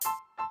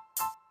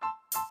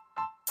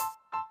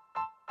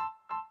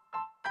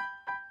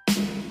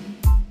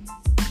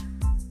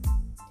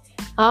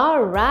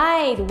All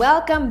right,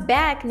 welcome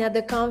back na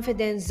the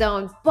Confidence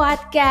Zone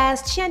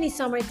podcast. Shani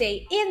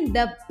Sommerday in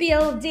the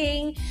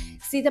building.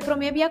 Se te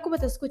promebia como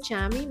te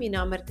escuchami, mi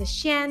nome é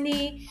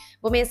Shani.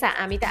 Bomesa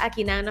amita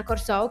aqui na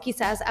Corsol,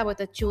 quizás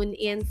abota tune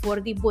in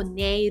for the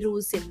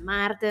Boneiros in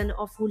Martin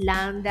of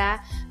Holanda.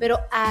 Pero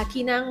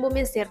aqui nang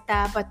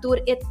bomeserta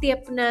patur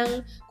etip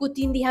nang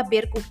kutindi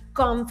haber ku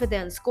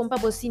confidence, kumpa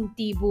bo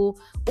sintibo,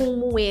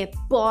 umue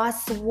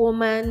boss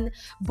woman,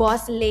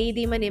 boss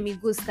lady man mi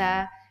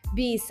gusta.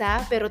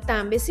 Bisa, pero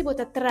também se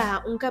você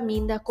traz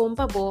caminho com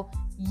pabo,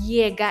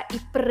 chega e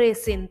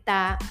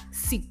apresenta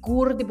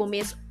seguro de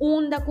mês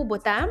onde que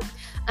botar.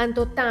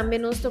 Então também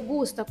nós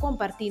gosta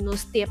compartilhar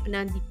nos tips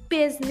de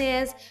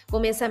business,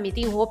 começa a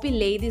meeting hope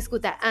ladies que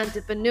tá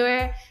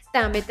entrepreneur,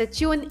 também tá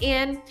tune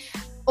in.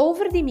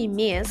 Over de mi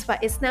mês, para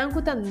estar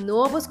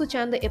novo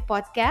escutando o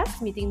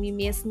podcast, meeting mi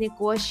mês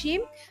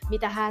negócio, me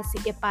tá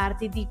é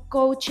parte de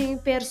coaching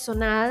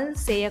personal,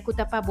 seja que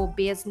tá para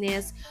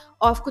business,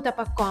 ou que tá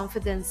para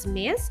confidence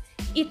mês,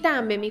 e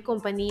também minha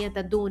companhia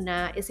tá dando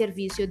o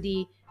serviço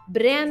de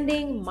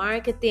branding,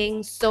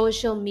 marketing,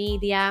 social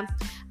media,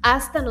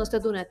 hasta nós tá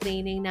dando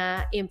training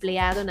na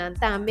empleado na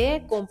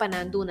também,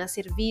 companhando na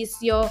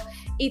serviço,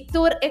 e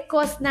tur e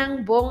cos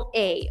nang bom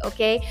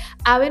ok?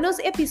 Awenos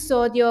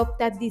episódio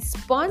tá de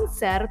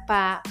sponsor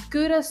pa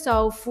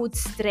Curaçao Food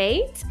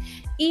Street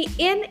e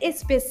em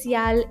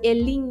especial a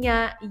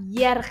linha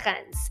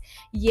Jergens.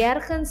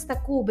 Jergens tá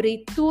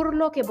cobre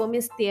tudo que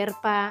vamos ter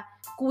pa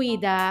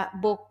cuida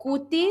bo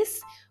cutis,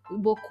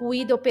 bo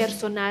cuido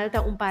personal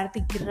tá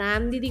parte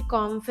grande de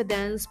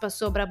confidence pa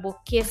sobra bo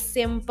que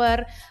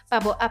sempre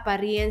pa bo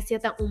aparência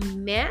tá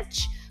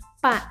match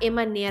pa e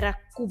maneira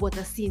que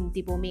você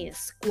sente por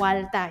mês.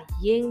 Qual tá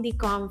de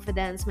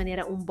confidence,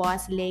 maneira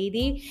boss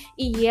lady,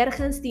 e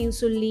ergens tem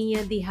sua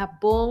linha de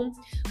jabón,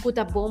 que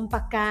tá bom para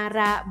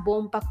cara,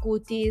 bom para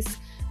cutis,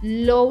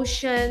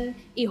 lotion,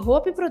 e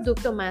hope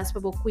produto mais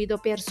para o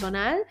cuidado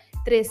personal,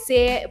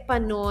 trece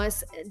para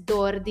nós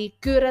dor de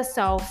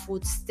Curaçao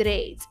Food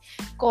Street.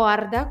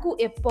 Corda que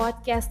o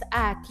podcast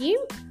aqui,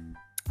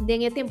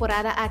 dengue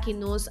temporada aqui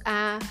nós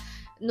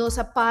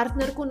nossa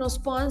partner com nosso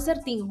sponsor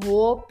tem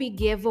hope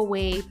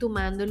giveaway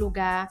tomando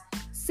lugar.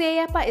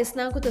 Seja para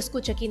esnan que tu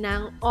escuta aqui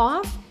nang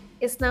off,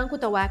 esnan que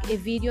tu wak e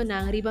vídeo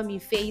nang riba mi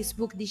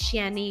Facebook de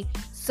Shani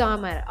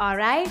Summer,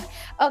 alright?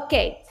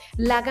 Ok,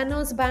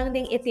 laga-nos bang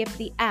ding etip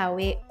di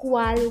awe,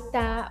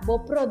 qualta bo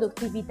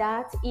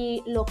productividade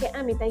e lo que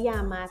a mita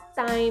llama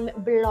time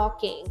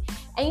blocking.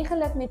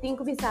 Eigenlijk metin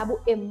ko bisabo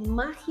e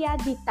magia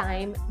de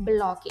time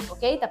blocking,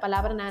 ok? Ta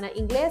palavra na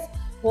inglês,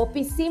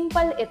 hopi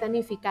simple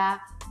etanifica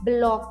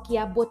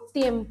bloqueia o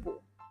tempo.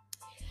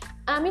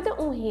 A mim tá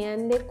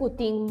gente que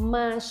tem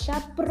mais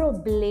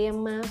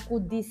problema com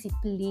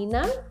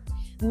disciplina,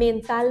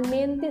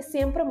 mentalmente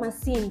sempre mais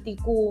sente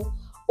que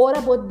ora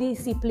bo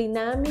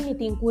disciplina me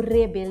tem que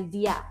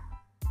rebeldia.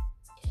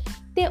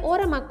 Te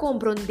ora ma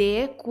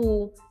compreender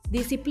que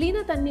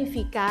disciplina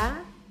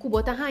significa que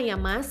bota ganha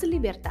mais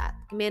liberdade.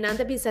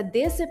 Menanta bisa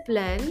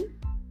discipline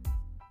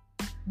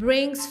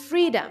brings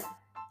freedom.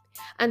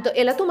 Então,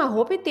 ela toma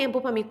roupa e tempo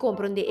para me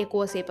compreender e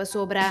coisa para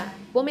sobrar.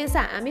 Vou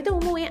pensar, a mim tá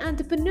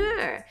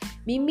entrepreneur.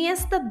 Me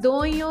mesta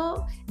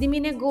dono de meu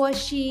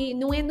negócio.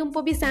 Não é um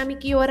pouco sabe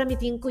que hora me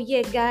tenho que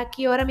chegar,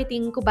 que hora me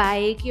tenho que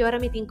buy, que hora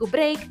me tenho que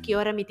break, que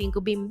hora me tenho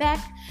que bring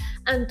back.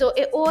 Então,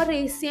 é hora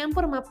e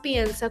sempre me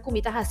pensa que me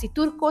tá assim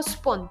turco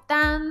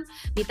espontâneo,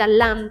 me tá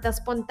lanta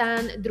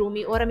espontâneo,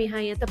 drumi hora me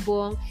hanha tá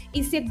bom.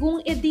 E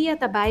segundo o dia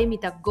tá bem, me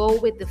tá go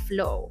with the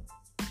flow.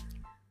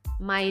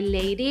 My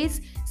ladies,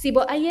 se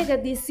você chega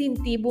de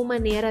sentir de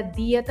maneira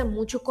dia tá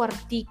muito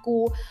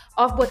cortico,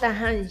 ou você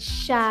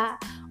hancha,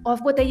 ou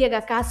você chega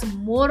a casa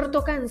morto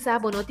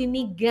cansado, não tem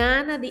nem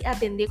gana de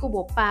atender com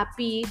o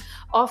papi,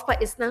 ou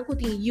para estar com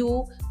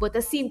you,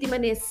 você sente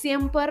maneira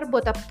sempre,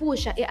 você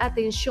puxa a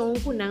atenção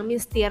com o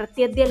mister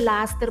te de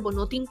laster,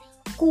 não tem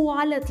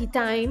quality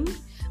time.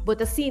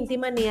 Bota sente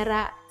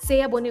maneira,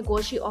 seja bom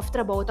negócio ou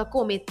trabalho, tá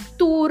come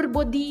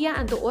turbo dia,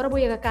 então ora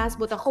boia casa,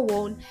 bota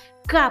gewoon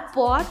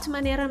kapot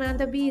maneira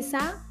nanda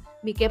bisa,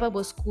 me quepa bo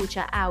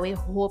escucha awe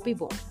hopi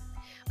bom.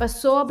 Pa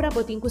sobra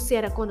botin ku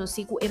sera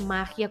conocido e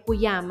magia ku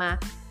llama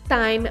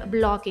time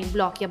blocking,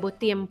 bloqueia bo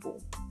tempo.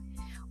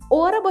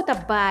 Ora bota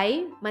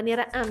bay,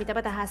 maneira amita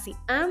bata hasi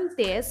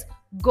antes,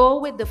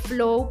 go with the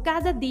flow,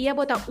 cada dia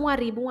bota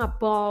arriba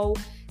abaw.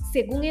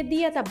 Según el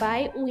día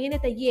tabay, gente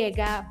te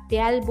llega,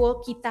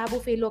 belbo, kitabo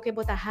fe lo que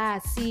bota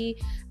hasi,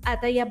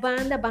 ata ya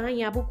banda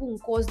banhabu com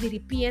cos de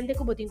repente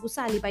que botin ku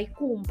sali vai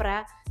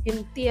compra,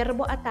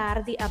 terbo a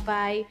tarde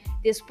abay,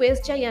 depois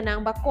já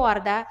yanang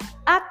bacorda,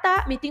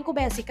 ata mitin ku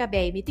besi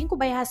kabay, mitin ku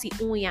bay hasi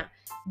unha.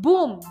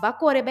 Boom,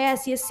 bakore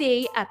besi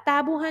sei,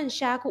 atabu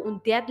hansha ku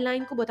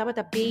deadline ku bota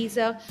bata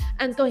beza,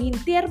 anto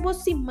hinterbo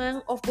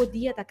simang of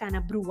bodia ta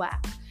kana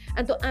brua.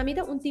 Então, a mim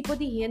dá tipo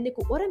de gente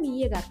que ora me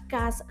chega a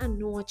casa à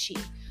noite,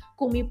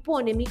 que me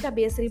põe minha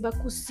cabeça riba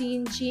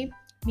cozinha,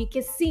 me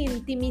que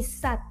sinto me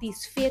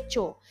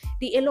satisfecho,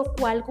 de elo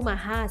qual como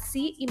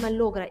hasi e me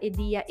logra o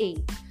dia.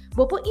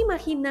 Vou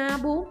imaginar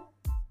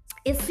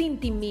e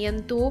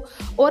sentimento,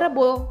 ora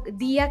bo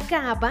dia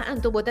acaba,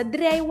 anto bota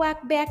dry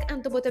walk back,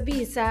 anto bota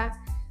visa,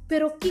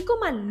 pero kiko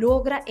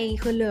malogra en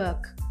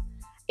geluk.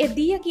 E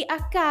dia que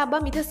acaba,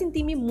 me tá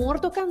sentindo me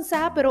morto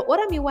cansado, pero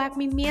ora mi walk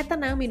mi meta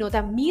na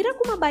minota, mira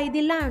como vai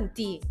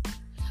delante.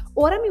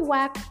 Ora mi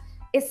walk,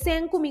 e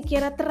sen como me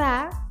quer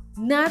atrás,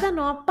 nada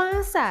não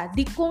passa,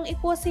 de com e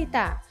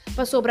cosita.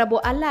 Pa sobra bo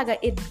alaga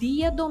e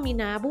dia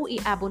dominabo e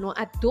abono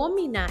a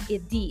domina e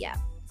dia.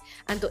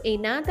 Anto e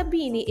nada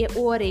bini e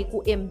ore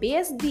ku em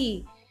vez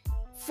de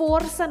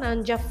força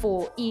nan já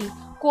fo e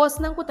cos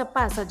nan ku ta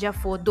passa já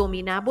fo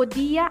dominabo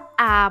dia,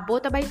 abo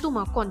tabay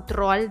tuma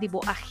control de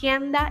bo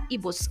agenda e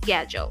bo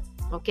schedule,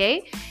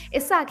 ok?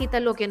 Essa aqui tá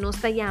lo que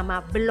nos ta llama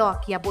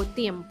bloquea bo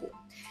tempo.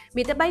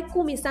 Mi tabay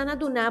começar na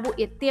dunabo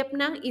e tep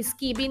nang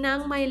iskibi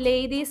nang my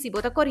lady, si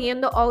bota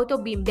correndo auto,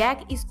 bim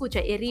back, escucha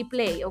e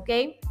replay,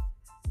 ok?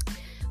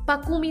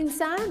 Para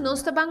começar,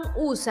 nós também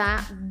usa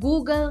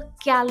Google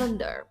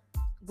Calendar.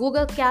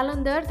 Google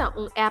Calendar tá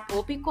app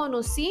que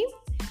conheci,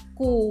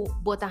 que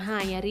bota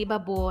hanha riba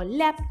bo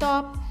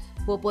laptop,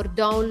 bo por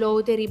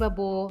download riba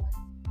bo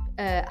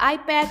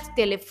iPad,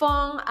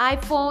 telefone,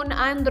 iPhone,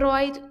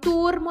 Android,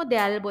 tour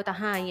model bota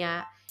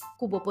hanha,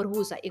 que bo por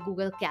usa e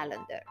Google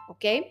Calendar,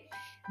 ok?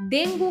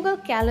 Den Google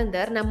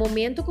Calendar, na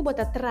momento que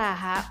bota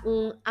traha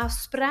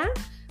aspra,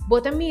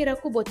 bota mira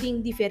que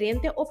botin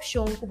diferente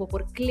opção que bo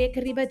por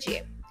clique riba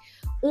je.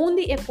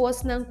 Onde é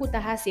coisa não que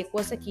tá fazendo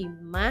coisa aqui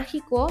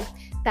mágico,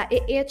 tá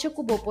é hecho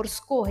que vou por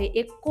escolher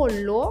é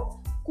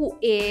color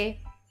que é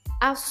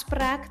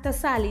abstract tá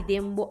sali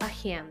dentro da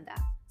agenda.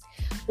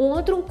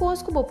 Outro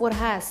coisa que vou por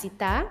fazer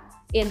tá,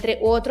 entre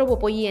outro vou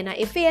por llena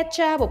é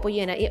fecha, vou por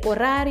llena é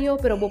horário,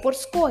 pero vou por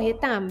escolher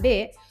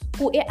também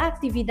que é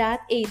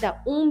atividade é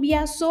tá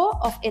dia só,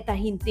 ou é tá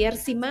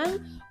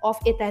intersimang, ou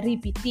é tá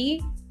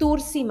repetir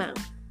tursimang.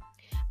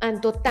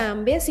 Anto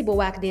também se vou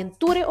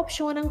dentro da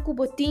opção que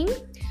botin,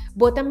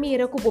 bota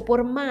mira que vou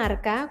por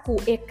marca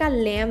que é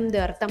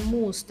calendar tá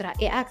mostra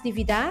é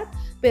atividade,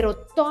 pero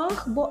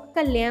toch bo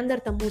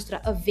calendar tá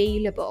mostra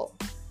available.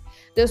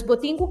 Então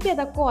botin que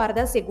queda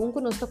corda segundo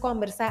que nós tô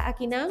conversar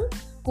aqui não,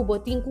 que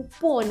botin que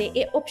pone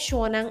é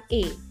opção é.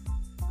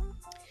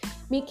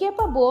 Me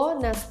quepa bo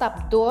na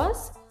step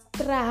 2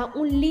 traga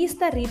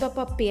lista riba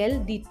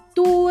papel de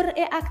tour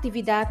e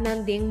atividade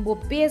nan ding bo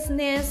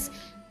business.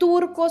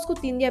 Tour kos ku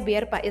tindia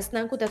ber pa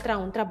esnan ku tra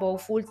trabalho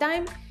full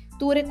time,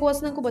 tour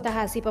kos nan ku bota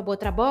hasi pa bo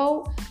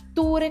trabalho,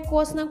 tour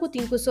kos nan ku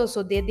tin ku so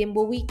de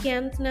dembo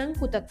weekend nan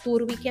ku ta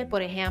tour weekend,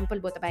 por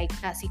exemplo, bota vai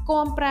hasi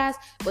compras,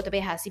 bota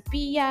vai hasi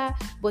pia,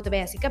 bota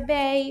vai hasi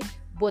cabei,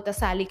 bota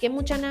sali que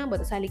mucha nan,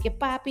 bota sali que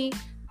papi,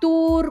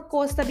 tour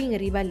kos ta bing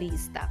riba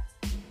lista.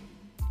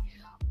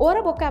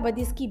 Ora bo acaba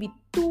de escrever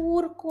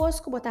tour kos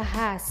ku bota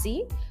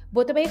hasi,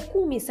 bota vai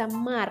começar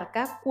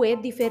marca que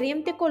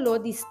diferente color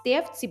de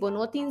step, se bo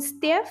não tem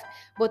step,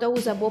 bota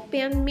usa bo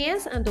pen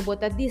mes, anto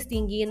bota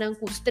distinguir nan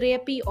ku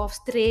strepi, of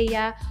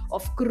estrela,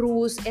 of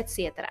cruz,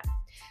 etc.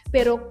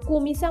 Pero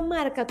começa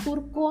marca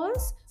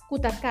turcos, que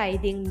tá cai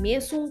em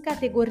mesma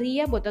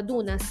categoria, bota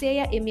duna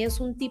seja e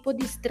mesmo tipo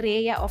de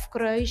estrela, of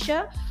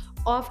kruisje,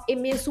 of e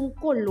mesmo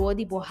color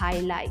de bo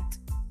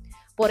highlight.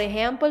 Por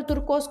exemplo,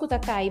 turcos que tá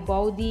cai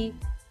body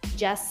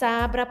já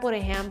sabra, por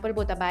exemplo,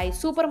 bota vai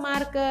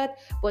supermarket,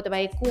 bota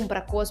vai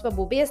comprar coisa para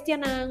bo bestia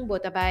nang,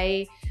 bota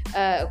vai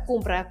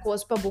comprar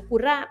coisa para bo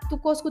cura, tu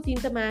coisa que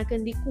tinta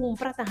makan de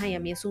compra tá hanya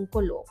mesmo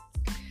color.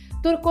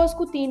 Tu coisa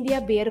que tinta a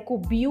ver com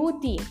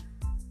beauty,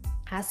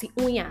 hasi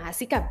unha,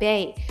 hasi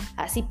cabelo,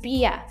 hasi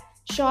pia,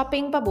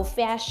 shopping para bo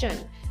fashion,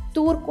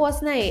 tu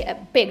coisa na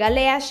pega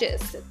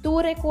lashes, tu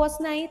coisa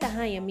na tá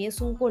hanya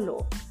mesmo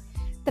color.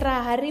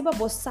 Traha riba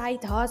bo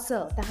side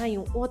hustle, tá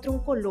hanya outro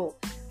color.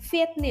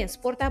 Fitness,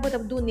 portabo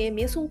tab dune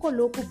mesmo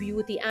coloco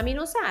beauty, a mim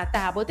não sa,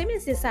 tabo te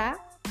mesesa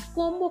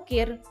como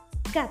quer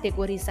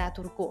categorizar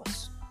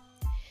turcos.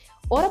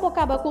 Ora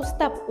bocaba com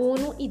step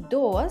 1 e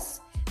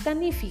 2,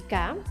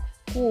 significa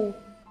que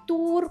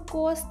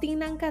turcos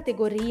tinham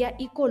categoria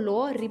e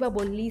color riba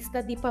bo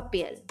lista de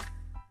papel.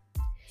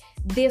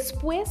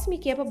 Depois me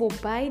quepa bo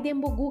bai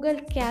dembo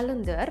Google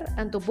Calendar,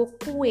 anto bo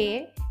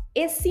kue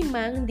esse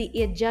man de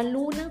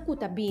ejaluna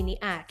kutabini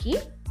aqui.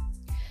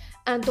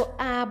 Anto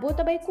abo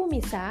também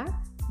começar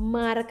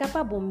marca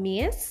para bom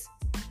mês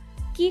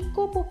que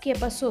como que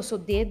passou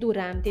de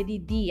durante o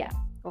dia,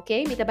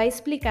 ok? Me também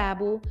explicar,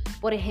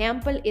 por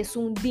exemplo, é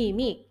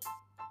dimi.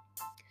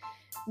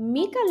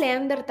 Mi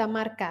calendar tá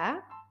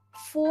marcar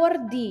for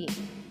de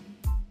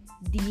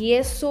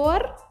 10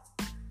 horas,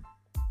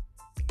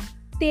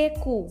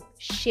 teku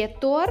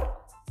 7 horas,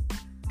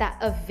 tá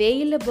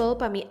available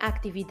para minha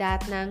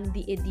atividade nang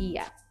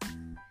dia.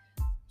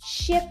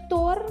 7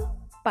 horas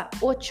pa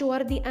 8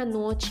 horas da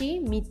noite,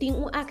 me tem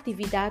uma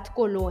atividade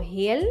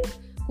colohel,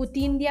 que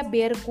tem a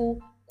ver com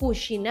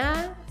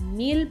cozinhar,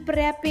 meal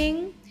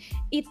prepping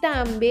e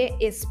também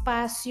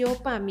espaço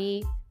para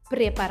me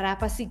preparar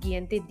para o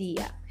seguinte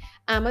dia.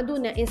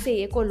 Amaduna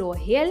esse é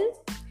colohel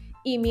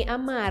e me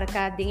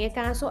marca, em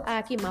caso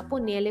aqui, me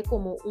ponele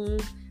como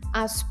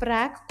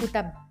Asprak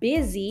kuta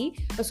busy,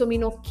 paso mi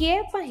no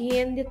que pa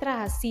gente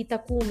traha cita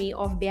kumi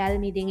of beal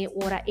mi dinge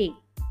ora 8.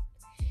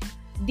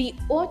 De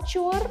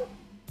 8 horas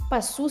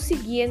para su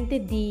siguiente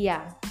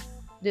dia.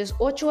 Das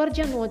 8 horas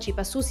da noite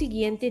para su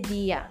siguiente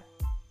dia.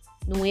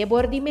 Não é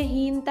bordi me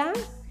hinta,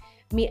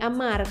 mi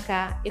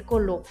amarca e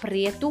colo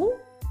preto,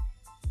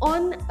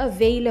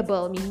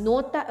 unavailable, mi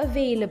nota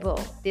available.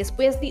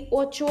 Depois de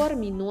 8 horas,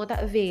 mi nota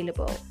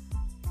available.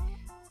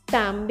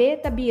 Também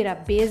tabira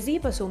busy,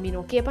 paso mi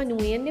no quepa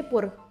nuende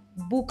por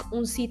book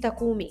cita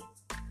kumi.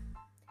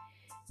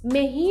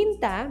 Me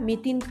hinta, mi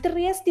tin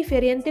 3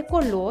 diferentes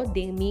color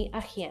de mi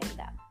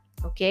agenda.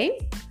 Ok?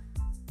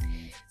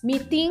 Mi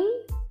tin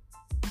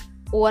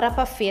hora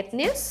para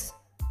fitness,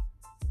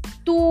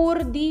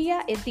 tour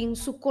dia e tin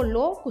su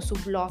color com su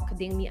block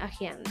de mi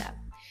agenda.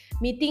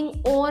 Mi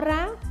tin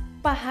hora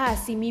para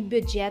hasi mi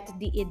budget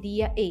de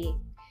dia e.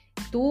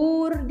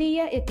 Tour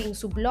dia e tin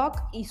su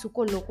block e su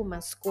color com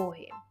mas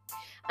corre.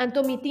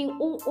 Anto mi tin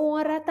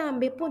hora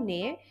também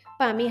pone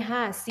para mi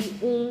hasi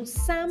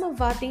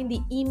samavating de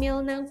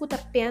email nang kuta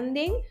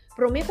pending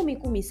pro me kumi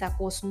kumisa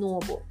kos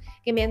novo.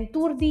 Que men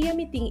tour dia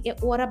mi tin e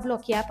hora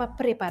bloquear para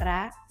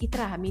preparar e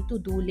traha mi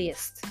to-do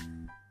list.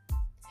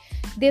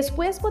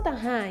 Depois bota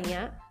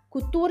hanha,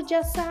 kutur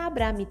já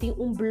sabra mi tin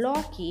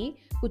bloque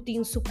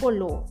kutin su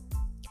color.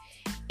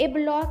 E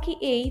bloque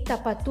e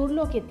tapatur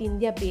lo que tin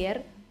de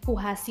haber ku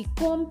hasi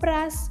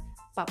compras,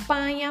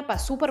 papanha, pa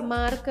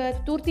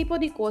supermarket, tur tipo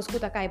de coisa que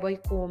tá boy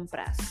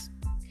compras.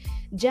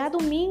 Já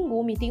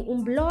domingo, me tem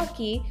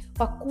bloque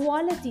para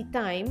quality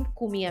time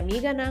com minha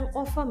amiga nang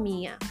ou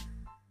família.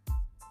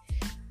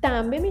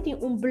 Também me tem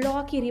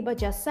bloque riba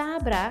já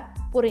sabra,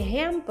 por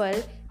exemplo,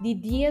 de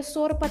 10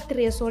 horas para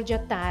 3 horas da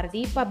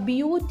tarde para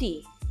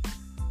beauty.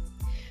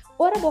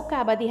 Ora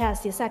bocaba de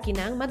hasi sa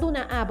kinang,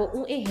 maduna abo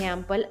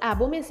exemplo,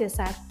 abo me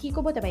sesa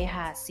kiko bota bay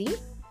hasi.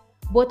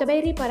 Bota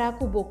bay ripara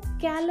kubo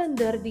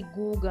calendar de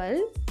Google,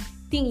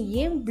 ting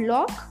yen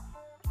block,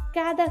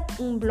 cada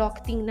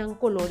block ting nang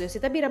color, você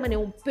tá bira mane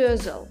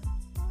puzzle.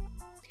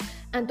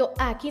 Anto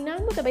aqui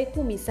nang bota bay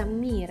kumisa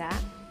mira,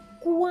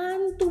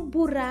 quanto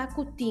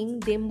buraco ting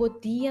dembo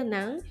dia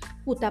nang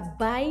kuta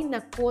bay na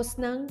kos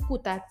nang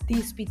kuta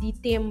despedi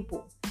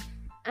tempo.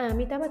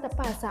 Mi taba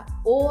passa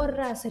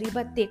horas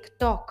riba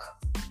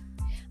TikTok.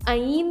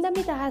 Ainda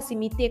me hasi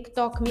mi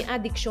TikTok, mi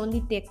addiction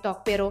di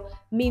TikTok, pero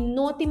mi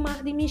noti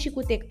mais de mi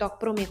com TikTok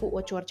pro me com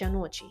 8 horas da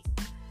noite.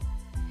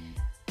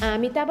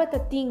 Mi taba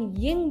ting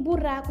yen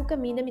buraco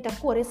caminha, mi ta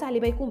corre sali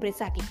vai cumprir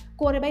saki,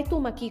 corre vai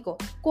tuma kiko,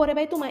 corre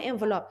vai tuma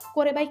envelope,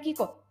 corre vai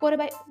kiko, corre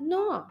vai...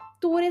 No,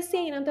 tu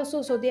recém anta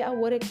so de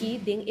agora aqui,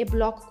 den e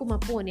bloco kuma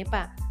pone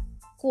pa,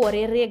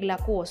 corre regla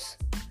cos,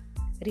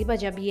 riba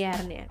ja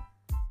bierne.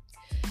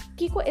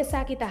 Kiko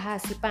esa kita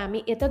hasi pa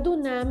mi, eta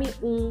dunami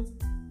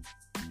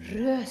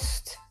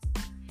rust.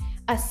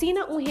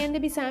 Asina gente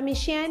bisami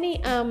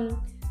shani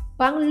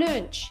pang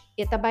lunch,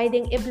 eta bay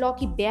den e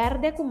bloki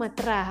berde kuma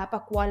traha pa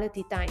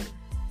quality time.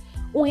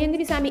 Gente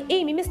bisami,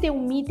 mi meste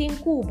meeting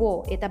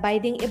kubo, eta bay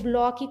den e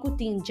bloki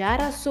kutin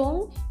jara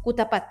song,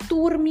 kuta pa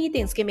tour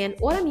meetings, que men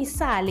ora mi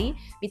sali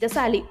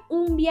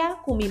umbia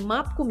kumi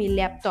map kumi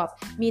laptop.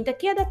 Minta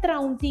queda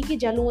traunti ki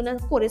jaluna,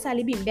 kore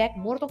sali bimbek,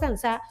 morto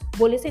cansa,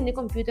 bole sende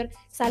computer,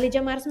 sali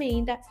jamars me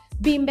inta,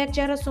 bimbek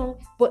jara song,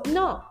 but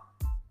no.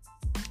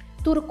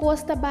 Tur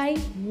costa bay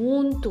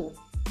muito.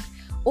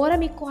 Ora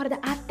mi corda,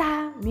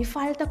 mi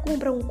falta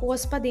comprar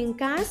cospa de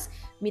casa,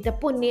 mi ta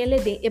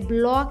ponele de e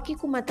bloque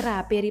com uma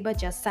trape riba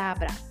já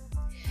sabra.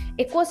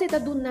 E cosa ta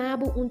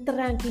donabo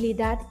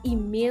tranquilidade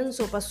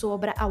imenso para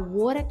sobra a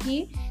hora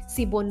aqui,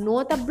 se bo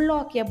nota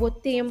bloqueia bo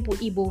tempo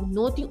e bo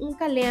noti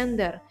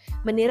calendar,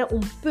 maneira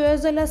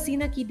puzzle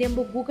assim aqui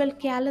dentro do Google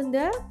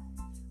Calendar,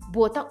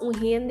 bota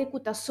gente que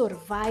ta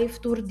survive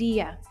tur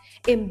dia,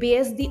 em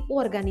vez de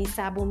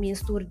organizar bo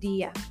mês tur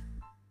dia.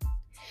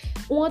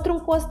 Outro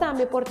coisa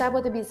me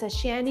portava de bisa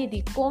shani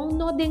de como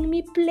no den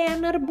mi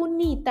planner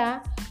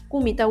bonita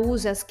como ita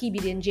usa skibi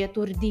den dia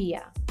tur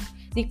dia.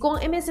 De como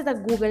ms da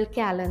Google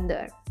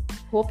Calendar.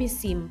 Hopi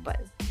simple.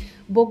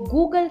 Bo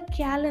Google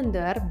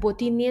Calendar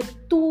botine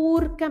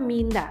tur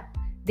caminda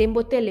den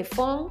bo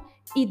telefone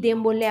e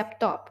den bo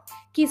laptop.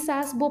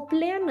 Quizás bo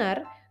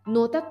planner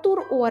nota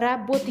tur hora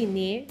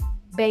botine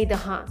by the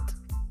hand.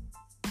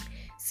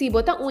 Si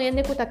bota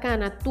uende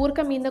kutakana tur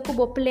caminda ko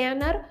bo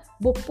planner,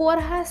 bo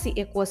porha si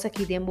e cosa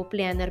que den bo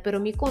planner, pero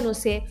mi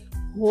conoce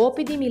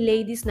hope de mi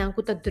ladies nang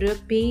kuta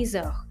druk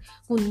bezig.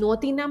 Kun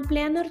noti nang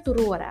planner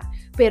tur hora,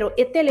 pero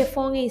e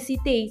telefone e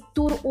sitei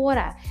tur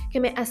hora,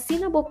 que me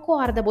assina bo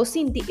corda bo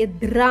sinti e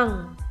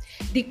drang.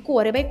 Di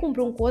corre vai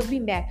comprar cos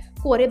bimbe,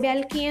 corre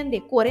bel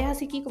kende, corre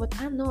hasi ki ko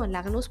no,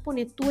 laga nos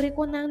pone ture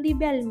ko nang di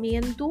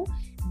belmento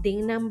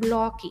den nang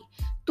bloki.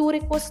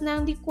 Ture kos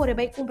nang di corre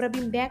vai comprar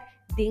bimbe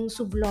den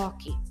su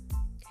bloki.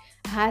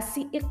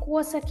 Hasi e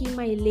cosa que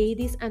my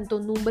ladies anto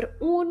número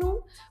 1,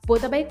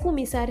 bota vai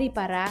começar a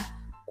reparar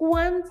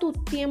quanto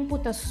tempo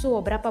tá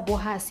sobra para bo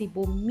hasi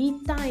bo me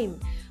time,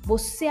 bo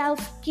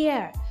self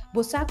care,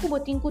 bo saco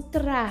botin ko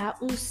traha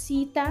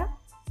cita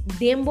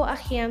dembo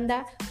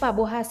agenda para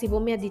bo hasibo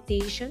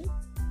meditation.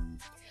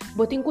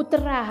 Botin ku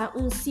traha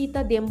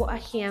cita dembo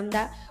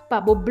agenda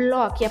para bo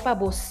bloqueia para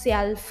bo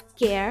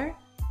self-care.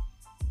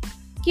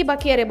 Que ba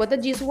querer bota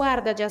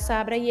guarda já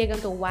sabra chega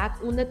to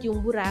wak unda ti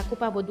buraco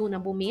para bo duna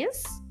bo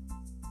mês.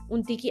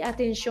 Tiki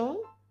atenção.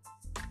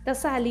 Ta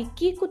sali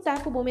ki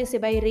kuta ku bo mês se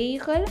vai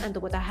regel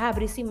anto bota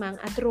habri simang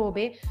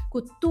atrobe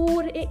ku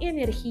tur e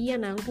energia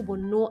nan ku bo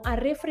no a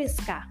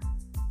refrescar.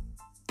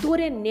 Tur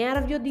e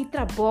nervio di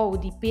trabalho,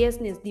 di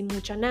business, di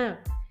mucha nan.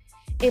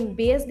 Em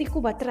vez de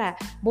kubatra,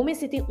 bo mês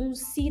se tem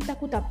cita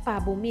ku ta pa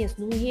bo mês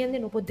não rende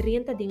no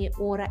podrenta de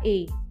hora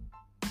e.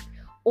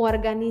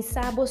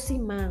 Organizar bo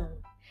simang.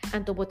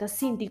 Anto bota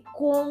sinti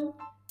com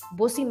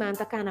bo simang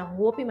ta kana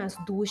hopi mas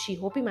dushi,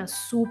 hopi mas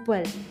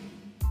super.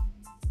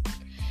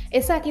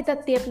 Essa aqui tá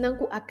tep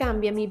não a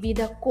cambia minha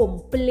vida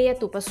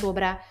completo para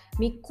sobra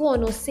me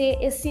conhecer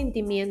esse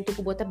sentimento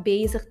que bota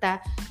basic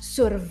tá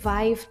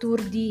survive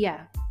tur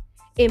dia.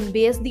 Em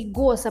vez de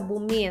gozar bom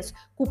mês,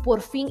 que por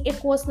fim é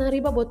coisa na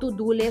riba boto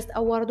do list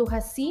awardo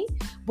assim,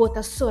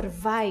 bota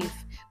survive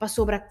para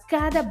sobra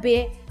cada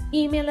be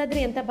email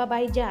adrenta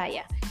babai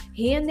jaya.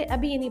 Rende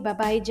abini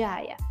babai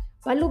jaya.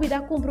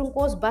 Palubida compra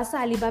coisa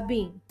basali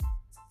babin.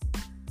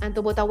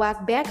 Anto bota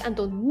walk back,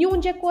 anto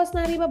nyunje coisa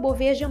na riba bo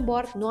vision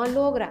board não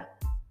logra.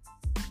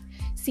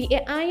 Se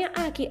é aya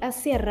aqui a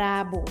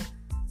serrabo,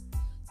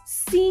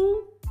 sim,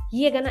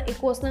 chega na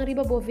coisa na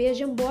riba bo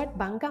vision board,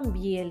 ban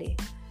cambiele.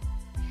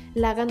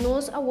 Laga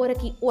nós agora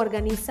que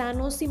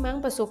organizamos simang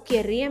para so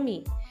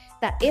queremi.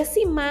 Ta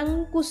esse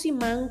man ku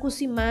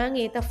simang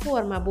eta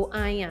forma bo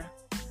aya.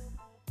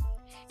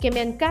 Que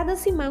men cada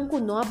simang ku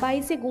no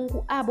vai segundo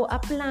ku abo a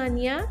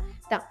plania.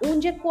 Ta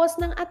onde coisa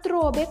nang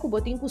atrobe ku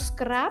botin ku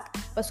scrap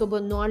para so bo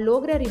no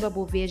logra riba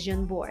bo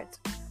vision board.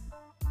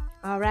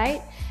 Alright?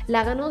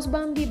 Laga nos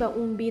bambiba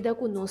vida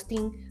ku nos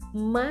ting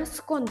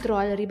mas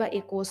control riba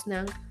e coisa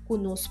nang ku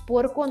nos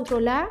por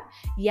controlar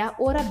ya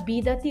ora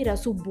vida tira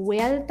su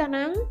vuelta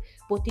nang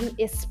botin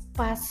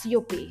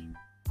espacio pe.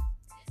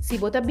 Si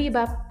bota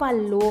biba pa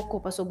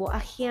louco pa so bo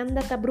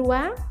agenda ta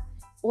brua,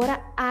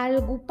 ora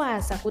algo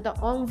passa ku ta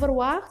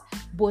onverwacht,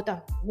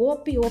 bota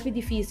hopi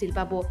difícil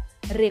pa bo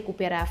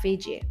recuperar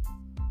feje.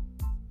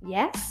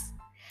 Yes?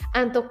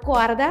 Anto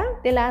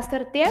corda de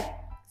laster tip,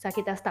 sa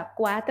kita sta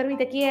 4 me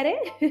te quiere.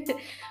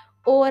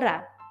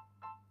 Ora,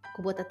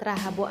 ku bota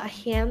traha bo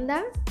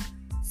agenda,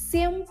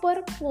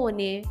 sempre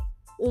pone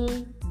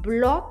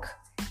bloco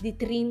de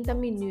 30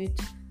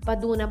 minutos para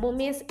dar bom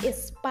mês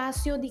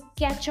espaço de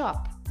catch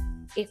up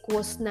e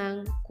coisa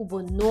não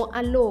que não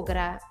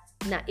logra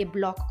na e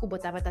bloco que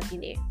botava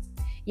tatine.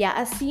 E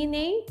assim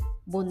né,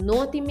 bo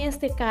não tem mês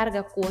de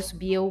carga coisa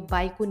bio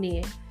vai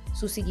cone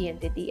su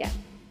seguinte dia.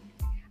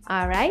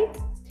 Alright?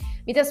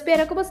 Me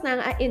espero que vocês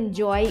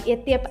enjoy e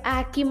tip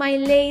aqui, my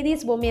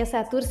ladies. Bom mês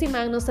a tur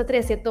simang nos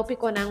trece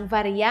tópico nang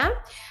varia.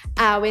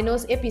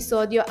 Nos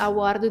episódio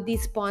awardo de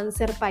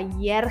sponsor pa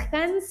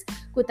Yergans,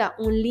 kuta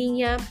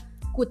linha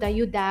kuta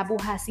ayudabo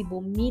hasi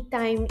bo me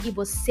time e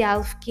bo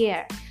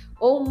self-care.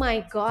 Oh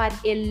my God,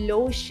 e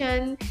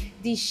lotion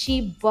de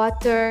shea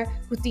butter,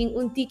 kuting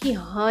tiki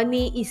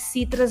honey e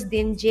citrus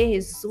denje.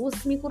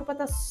 Jesus, mi corpo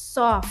tá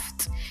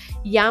soft.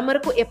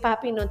 Yamar ko e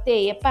papi não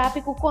tem, e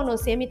papi ko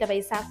conhece me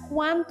também sabe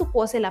quanto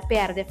coisa ela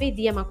perde. Foi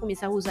dia mas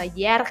começar a usar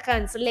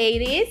Yergans,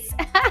 ladies.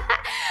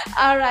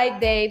 Alright,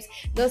 babes.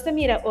 Nos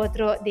mira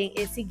outro de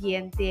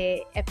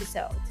seguinte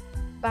episódio.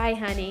 Bye,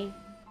 honey.